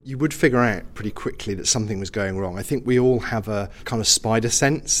You would figure out pretty quickly that something was going wrong. I think we all have a kind of spider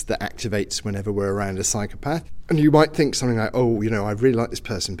sense that activates whenever we're around a psychopath. And you might think something like, oh, I really like this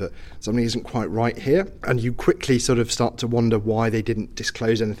person, but something isn't quite right here. And you quickly sort of start to wonder why they didn't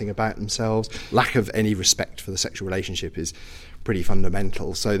disclose anything about themselves. Lack of any respect for the sexual relationship is pretty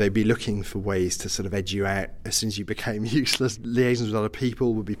fundamental. So they'd be looking for ways to sort of edge you out as soon as you became useless. Liaisons with other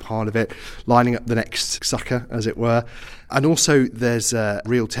people would be part of it, lining up the next sucker, as it were. And also there's a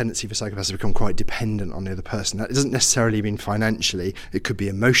real tendency for psychopaths to become quite dependent on the other person. That doesn't necessarily mean financially. It could be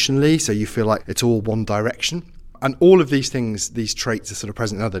emotionally, so you feel like it's all one direction. And all of these things, these traits are sort of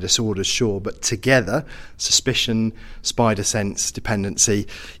present in other disorders, sure, but together, suspicion, spider sense, dependency,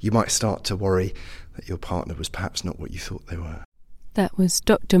 you might start to worry that your partner was perhaps not what you thought they were. That was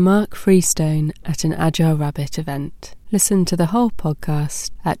Dr. Mark Freestone at an Agile Rabbit event. Listen to the whole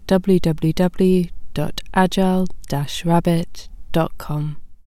podcast at www.agile-rabbit.com.